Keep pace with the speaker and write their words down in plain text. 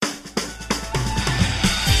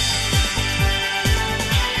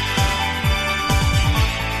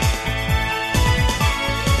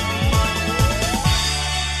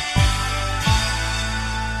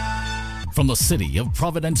the city of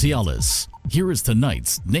Providenciales, here is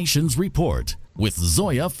tonight's Nations Report with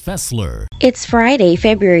Zoya Fessler. It's Friday,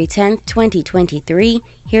 February 10th, 2023.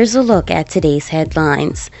 Here's a look at today's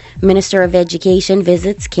headlines. Minister of Education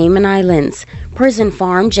visits Cayman Islands. Prison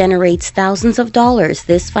farm generates thousands of dollars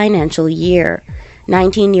this financial year.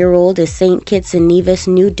 19-year-old is St. Kitts and Nevis'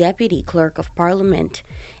 new Deputy Clerk of Parliament.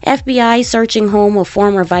 FBI searching home of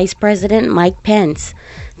former Vice President Mike Pence.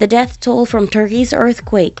 The death toll from Turkey's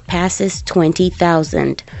earthquake passes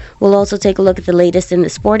 20,000. We'll also take a look at the latest in the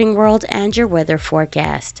sporting world and your weather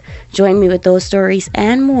forecast. Join me with those stories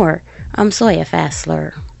and more. I'm Zoya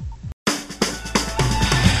Fessler.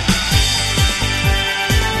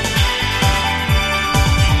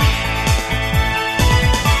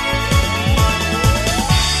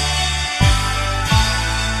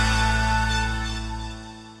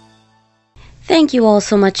 Thank you all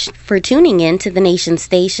so much for tuning in to the Nation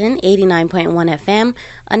Station, 89.1 FM.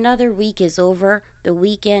 Another week is over. The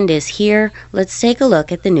weekend is here. Let's take a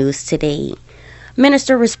look at the news today.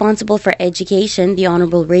 Minister responsible for education, the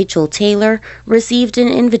Honorable Rachel Taylor, received an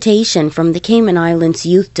invitation from the Cayman Islands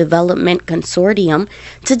Youth Development Consortium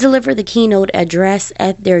to deliver the keynote address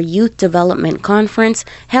at their Youth Development Conference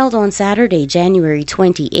held on Saturday, January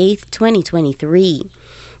 28, 2023.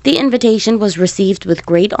 The invitation was received with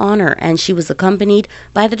great honor, and she was accompanied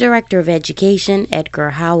by the Director of Education, Edgar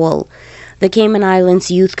Howell. The Cayman Islands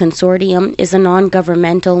Youth Consortium is a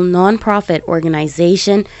non-governmental, non-profit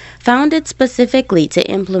organization founded specifically to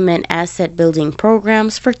implement asset-building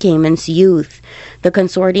programs for Cayman's youth. The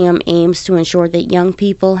consortium aims to ensure that young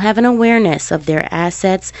people have an awareness of their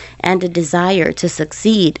assets and a desire to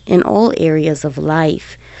succeed in all areas of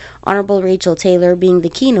life. Honorable Rachel Taylor, being the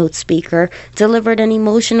keynote speaker, delivered an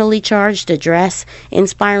emotionally charged address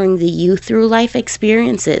inspiring the youth through life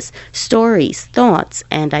experiences, stories, thoughts,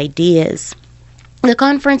 and ideas. The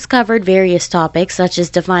conference covered various topics such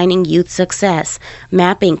as defining youth success,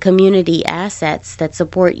 mapping community assets that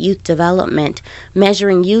support youth development,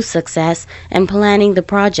 measuring youth success, and planning the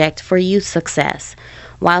project for youth success.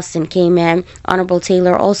 Whilst in Cayman, Honorable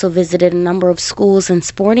Taylor also visited a number of schools and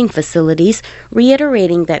sporting facilities,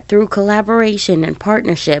 reiterating that through collaboration and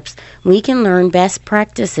partnerships, we can learn best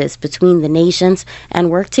practices between the nations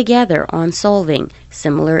and work together on solving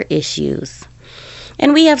similar issues.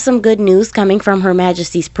 And we have some good news coming from Her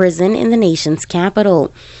Majesty's Prison in the nation's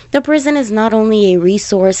capital. The prison is not only a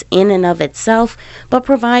resource in and of itself, but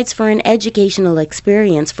provides for an educational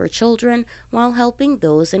experience for children while helping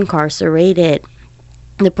those incarcerated.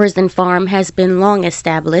 The prison farm has been long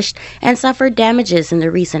established and suffered damages in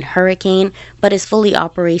the recent hurricane, but is fully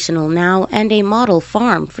operational now and a model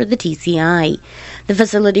farm for the TCI. The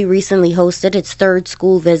facility recently hosted its third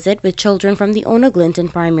school visit with children from the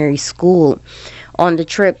Onaglinton Primary School. On the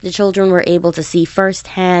trip, the children were able to see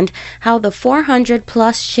firsthand how the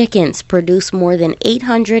 400-plus chickens produce more than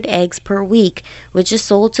 800 eggs per week, which is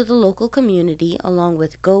sold to the local community along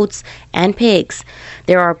with goats and pigs.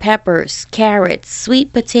 There are peppers, carrots,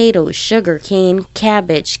 sweet potatoes, sugar cane,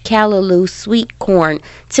 cabbage, callaloo, sweet corn,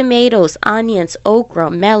 tomatoes, onions,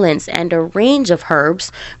 okra, melons, and a range of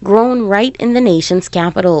herbs grown right in the nation's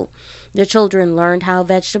capital. The children learned how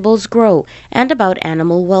vegetables grow and about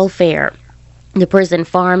animal welfare. The prison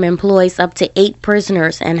farm employs up to 8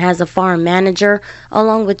 prisoners and has a farm manager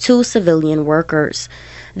along with 2 civilian workers.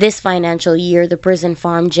 This financial year, the prison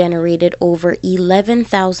farm generated over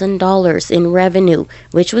 $11,000 in revenue,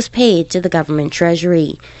 which was paid to the government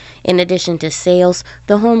treasury. In addition to sales,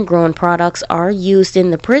 the homegrown products are used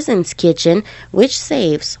in the prison's kitchen, which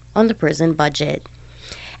saves on the prison budget.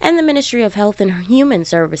 And the Ministry of Health and Human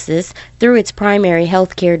Services, through its primary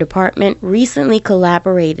health care department, recently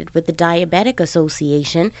collaborated with the Diabetic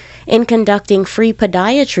Association in conducting free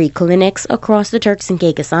podiatry clinics across the Turks and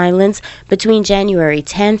Caicos Islands between January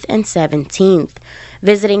 10th and 17th.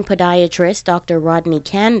 Visiting podiatrist Dr. Rodney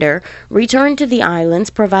Kander returned to the islands,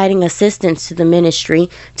 providing assistance to the ministry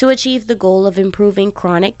to achieve the goal of improving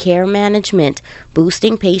chronic care management,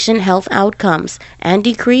 boosting patient health outcomes, and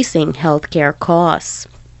decreasing health care costs.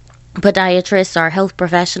 Podiatrists are health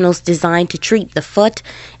professionals designed to treat the foot,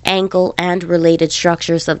 ankle, and related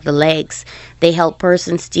structures of the legs. They help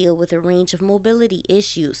persons deal with a range of mobility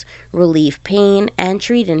issues, relieve pain, and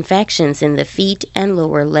treat infections in the feet and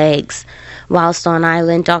lower legs. Whilst on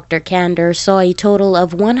island, Dr. Kander saw a total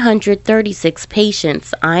of 136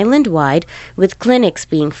 patients island-wide, with clinics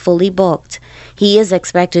being fully booked. He is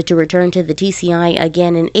expected to return to the TCI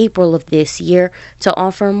again in April of this year to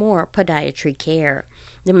offer more podiatry care.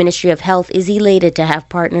 The Ministry of Health is elated to have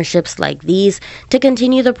partnerships like these to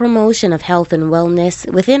continue the promotion of health and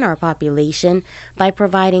wellness within our population region by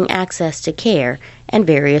providing access to care and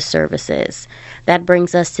various services. That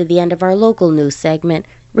brings us to the end of our local news segment.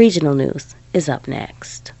 Regional news is up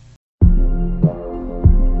next.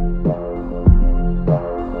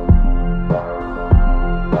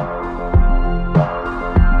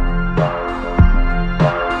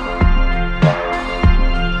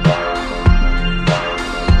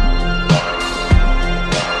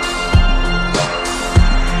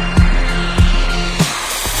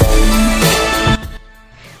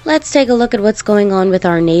 Let's take a look at what's going on with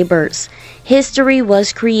our neighbors. History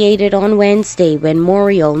was created on Wednesday when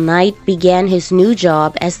Muriel Knight began his new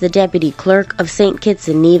job as the Deputy Clerk of St. Kitts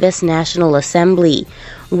and Nevis National Assembly.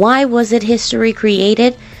 Why was it history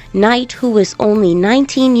created? Knight, who is only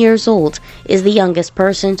 19 years old, is the youngest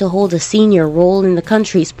person to hold a senior role in the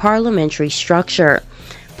country's parliamentary structure.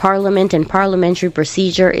 Parliament and parliamentary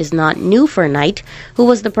procedure is not new for Knight, who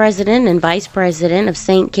was the president and vice president of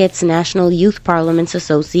St. Kitts National Youth Parliaments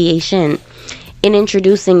Association. In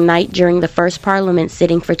introducing Knight during the first parliament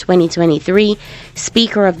sitting for 2023,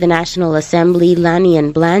 Speaker of the National Assembly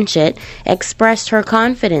Lanian Blanchett expressed her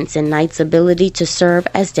confidence in Knight's ability to serve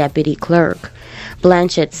as deputy clerk.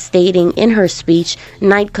 Blanchett stating in her speech,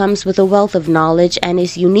 Knight comes with a wealth of knowledge and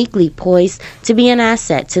is uniquely poised to be an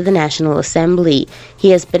asset to the National Assembly. He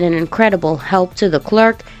has been an incredible help to the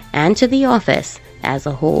clerk and to the office as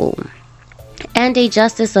a whole. And a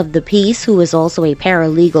justice of the peace, who is also a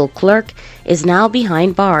paralegal clerk, is now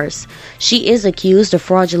behind bars. She is accused of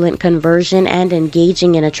fraudulent conversion and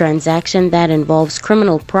engaging in a transaction that involves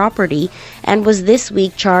criminal property and was this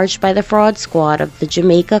week charged by the fraud squad of the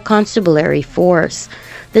Jamaica Constabulary Force.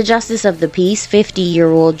 The Justice of the Peace,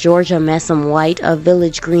 50-year-old Georgia Messam White of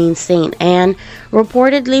Village Green, St. Anne,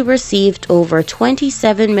 reportedly received over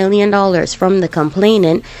 $27 million from the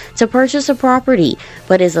complainant to purchase a property,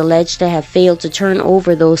 but is alleged to have failed to turn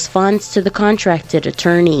over those funds to the contracted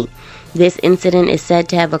attorney. This incident is said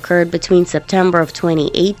to have occurred between September of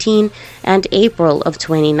 2018 and April of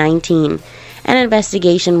 2019. An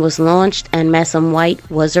investigation was launched and Messam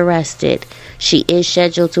White was arrested. She is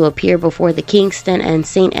scheduled to appear before the Kingston and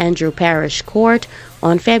St. Andrew Parish Court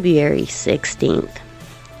on February 16th.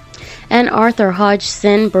 And Arthur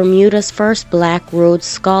Hodgson, Bermuda's first Black Rhodes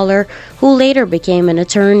Scholar, who later became an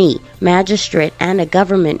attorney, magistrate, and a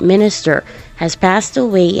government minister, has passed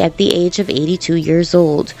away at the age of 82 years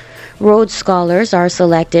old. Rhodes Scholars are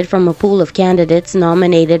selected from a pool of candidates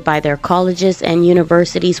nominated by their colleges and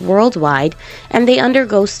universities worldwide, and they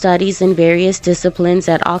undergo studies in various disciplines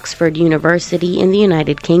at Oxford University in the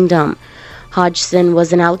United Kingdom. Hodgson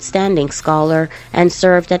was an outstanding scholar and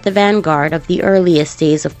served at the vanguard of the earliest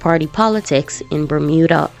days of party politics in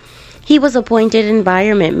Bermuda. He was appointed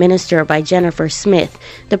Environment Minister by Jennifer Smith,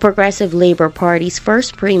 the Progressive Labour Party's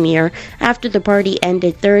first premier, after the party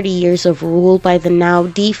ended 30 years of rule by the now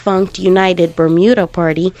defunct United Bermuda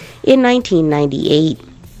Party in 1998.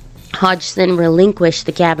 Hodgson relinquished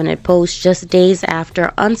the cabinet post just days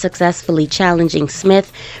after unsuccessfully challenging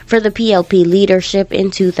Smith for the PLP leadership in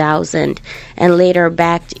 2000, and later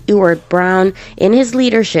backed Ewart Brown in his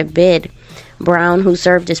leadership bid. Brown, who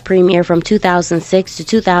served as premier from 2006 to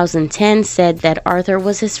 2010, said that Arthur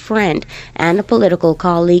was his friend and a political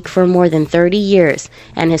colleague for more than 30 years,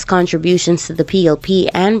 and his contributions to the PLP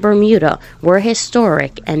and Bermuda were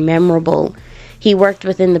historic and memorable. He worked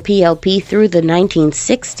within the PLP through the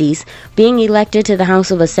 1960s, being elected to the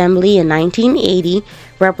House of Assembly in 1980,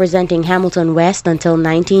 representing Hamilton West until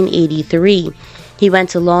 1983. He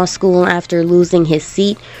went to law school after losing his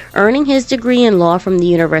seat, earning his degree in law from the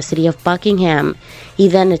University of Buckingham. He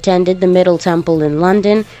then attended the Middle Temple in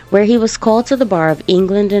London, where he was called to the Bar of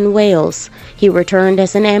England and Wales. He returned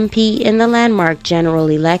as an MP in the landmark general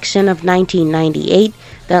election of 1998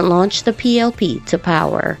 that launched the PLP to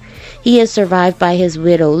power. He is survived by his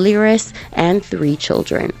widow Lyris and 3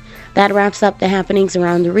 children. That wraps up the happenings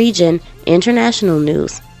around the region. International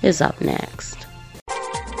news is up next.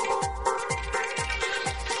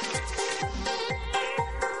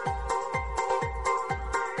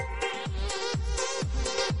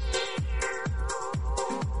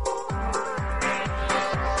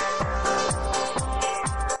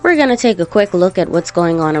 We're going to take a quick look at what's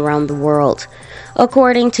going on around the world.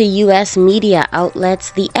 According to U.S. media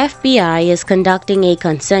outlets, the FBI is conducting a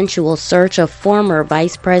consensual search of former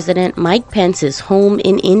Vice President Mike Pence's home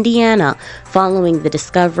in Indiana following the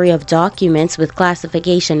discovery of documents with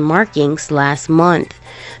classification markings last month.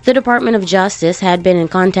 The Department of Justice had been in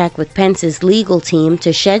contact with Pence's legal team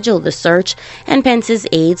to schedule the search, and Pence's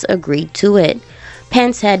aides agreed to it.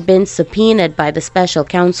 Pence had been subpoenaed by the special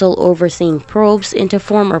counsel overseeing probes into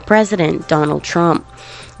former President Donald Trump.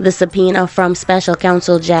 The subpoena from Special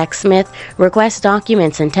Counsel Jack Smith requests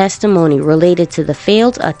documents and testimony related to the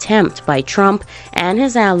failed attempt by Trump and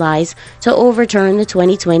his allies to overturn the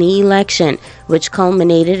 2020 election, which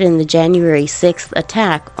culminated in the January 6th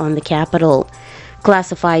attack on the Capitol.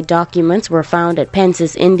 Classified documents were found at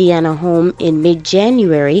Pence's Indiana home in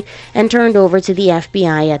mid-January and turned over to the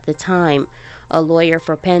FBI at the time. A lawyer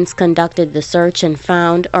for Pence conducted the search and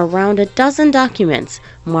found around a dozen documents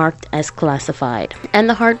marked as classified. And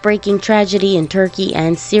the heartbreaking tragedy in Turkey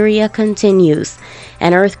and Syria continues.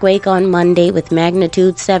 An earthquake on Monday with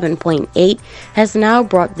magnitude 7.8 has now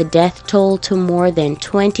brought the death toll to more than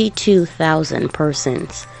 22,000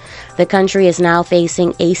 persons. The country is now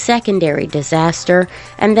facing a secondary disaster,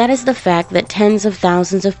 and that is the fact that tens of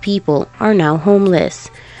thousands of people are now homeless.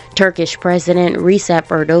 Turkish President Recep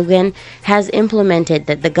Erdogan has implemented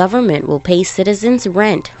that the government will pay citizens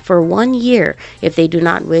rent for 1 year if they do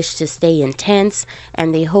not wish to stay in tents,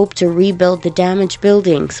 and they hope to rebuild the damaged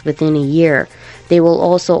buildings within a year. They will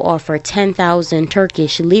also offer 10,000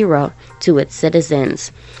 Turkish lira to its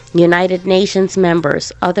citizens. United Nations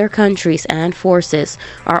members, other countries, and forces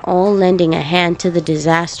are all lending a hand to the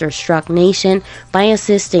disaster-struck nation by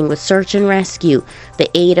assisting with search and rescue, the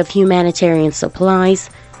aid of humanitarian supplies,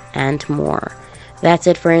 and more. That's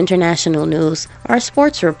it for international news. Our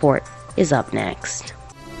sports report is up next.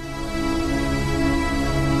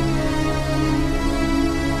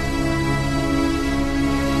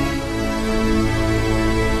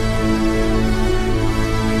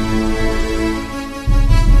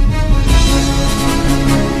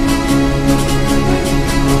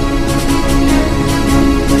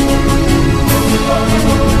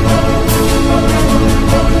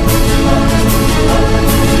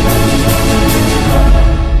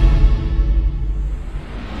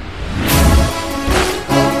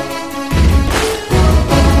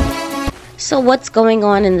 So what's going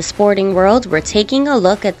on in the sporting world? We're taking a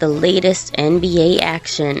look at the latest NBA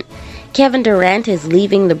action. Kevin Durant is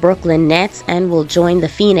leaving the Brooklyn Nets and will join the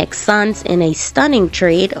Phoenix Suns in a stunning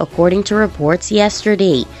trade, according to reports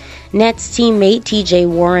yesterday. Nets teammate TJ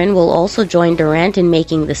Warren will also join Durant in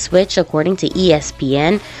making the switch, according to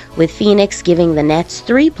ESPN, with Phoenix giving the Nets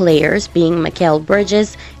 3 players, being Mikal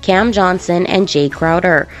Bridges, Cam Johnson, and Jay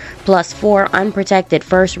Crowder, plus 4 unprotected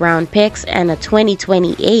first-round picks and a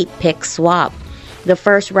 2028 pick swap. The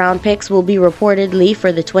first-round picks will be reportedly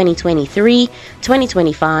for the 2023,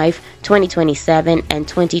 2025, 2027, and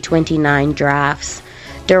 2029 drafts.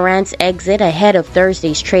 Durant's exit ahead of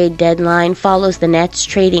Thursday's trade deadline follows the Nets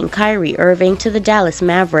trading Kyrie Irving to the Dallas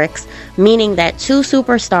Mavericks, meaning that 2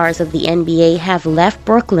 superstars of the NBA have left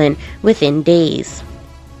Brooklyn within days.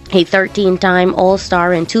 A 13-time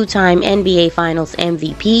All-Star and 2-time NBA Finals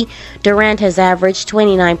MVP, Durant has averaged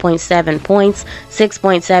 29.7 points,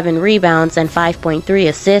 6.7 rebounds, and 5.3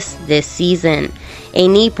 assists this season. A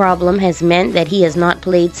knee problem has meant that he has not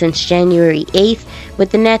played since January 8th,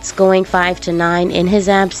 with the Nets going 5-9 in his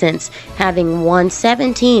absence, having won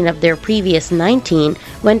 17 of their previous 19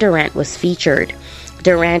 when Durant was featured.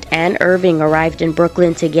 Durant and Irving arrived in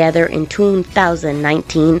Brooklyn together in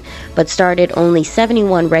 2019, but started only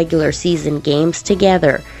 71 regular season games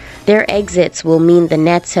together. Their exits will mean the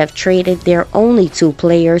Nets have traded their only 2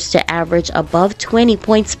 players to average above 20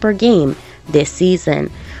 points per game this season.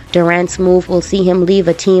 Durant's move will see him leave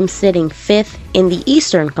a team sitting 5th in the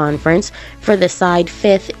Eastern Conference for the side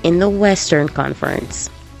 5th in the Western Conference.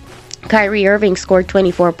 Kyrie Irving scored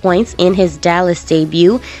 24 points in his Dallas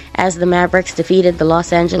debut as the Mavericks defeated the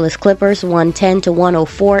Los Angeles Clippers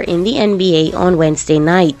 110-104 in the NBA on Wednesday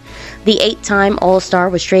night. The 8-time All-Star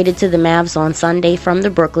was traded to the Mavs on Sunday from the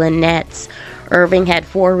Brooklyn Nets. Irving had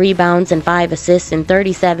 4 rebounds and 5 assists in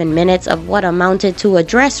 37 minutes of what amounted to a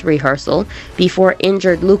dress rehearsal before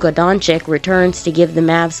injured Luka Doncic returns to give the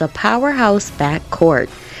Mavs a powerhouse backcourt.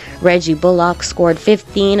 Reggie Bullock scored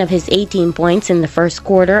 15 of his 18 points in the first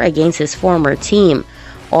quarter against his former team.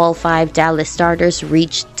 All 5 Dallas starters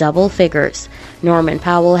reached double figures. Norman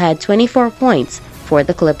Powell had 24 points for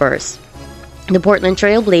the Clippers. The Portland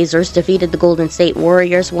Trail Blazers defeated the Golden State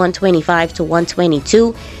Warriors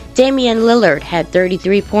 125-122. Damian Lillard had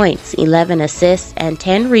 33 points, 11 assists, and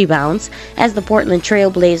 10 rebounds as the Portland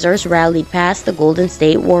Trail Blazers rallied past the Golden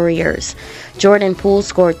State Warriors. Jordan Poole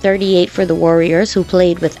scored 38 for the Warriors, who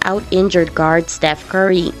played without injured guard Steph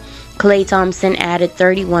Curry. Klay Thompson added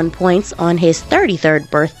 31 points on his 33rd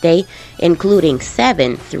birthday, including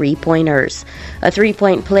 7 3-pointers. A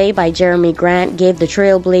 3-point play by Jeremy Grant gave the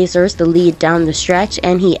Trailblazers the lead down the stretch,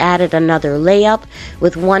 and he added another layup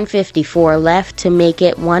with 1:54 left to make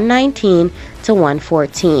it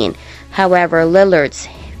 119-114. However, Lillard's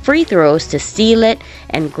free throws to steal it,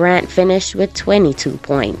 and Grant finished with 22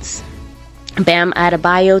 points. Bam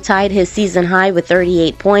Adebayo tied his season high with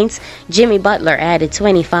 38 points. Jimmy Butler added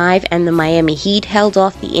 25, and the Miami Heat held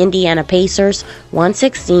off the Indiana Pacers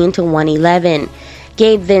 116-111.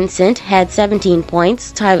 Gabe Vincent had 17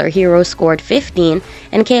 points, Tyler Hero scored 15,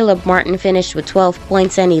 and Caleb Martin finished with 12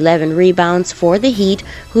 points and 11 rebounds for the Heat,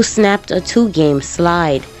 who snapped a 2-game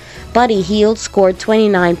slide. Buddy Hield scored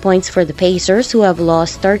 29 points for the Pacers, who have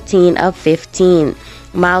lost 13 of 15.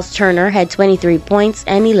 Miles Turner had 23 points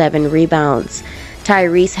and 11 rebounds.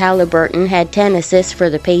 Tyrese Halliburton had 10 assists for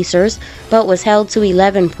the Pacers, but was held to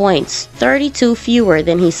 11 points, 32 fewer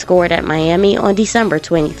than he scored at Miami on December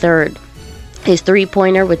 23rd. His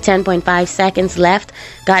three-pointer with 10.5 seconds left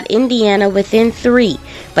got Indiana within 3,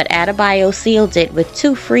 but Adebayo sealed it with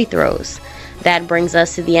 2 free throws. That brings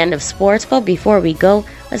us to the end of sports, but before we go,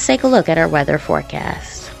 let's take a look at our weather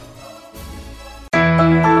forecast.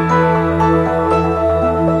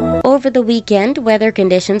 Over the weekend, weather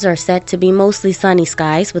conditions are set to be mostly sunny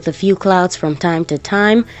skies with a few clouds from time to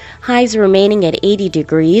time, highs remaining at 80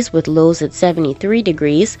 degrees with lows at 73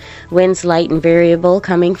 degrees, winds light and variable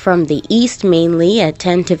coming from the east mainly at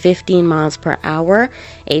 10 to 15 miles per hour,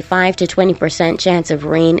 a 5 to 20% chance of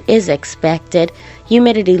rain is expected,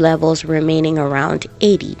 humidity levels remaining around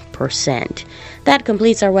 80%. That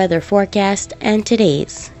completes our weather forecast and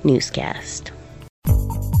today's newscast.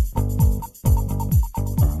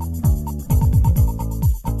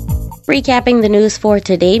 Recapping the news for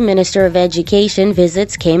today, Minister of Education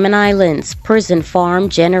visits Cayman Islands. Prison farm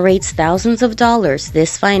generates thousands of dollars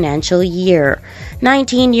this financial year.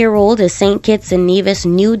 19-year-old is St. Kitts and Nevis'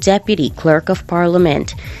 new Deputy Clerk of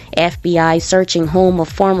Parliament. FBI searching home of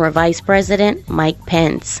former Vice President Mike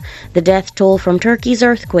Pence. The death toll from Turkey's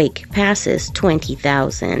earthquake passes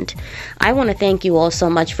 20,000. I want to thank you all so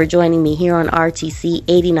much for joining me here on RTC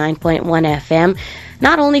 89.1 FM.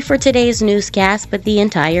 Not only for today's newscast, but the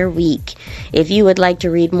entire week. If you would like to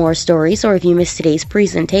read more stories or if you missed today's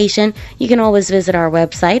presentation, you can always visit our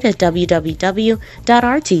website at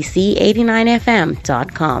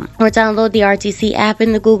www.rtc89fm.com or download the RTC app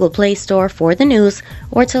in the Google Play Store for the news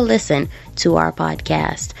or to listen to our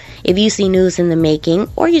podcast. If you see news in the making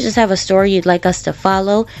or you just have a story you'd like us to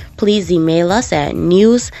follow, please email us at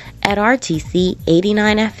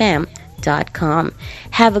news@rtc89fm.com.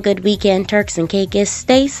 Have a good weekend, Turks and Caicos.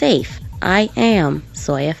 Stay safe. I am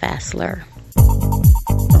Zoya Fassler.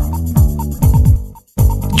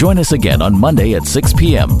 Join us again on Monday at 6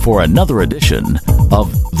 p.m. for another edition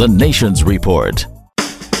of The Nation's Report.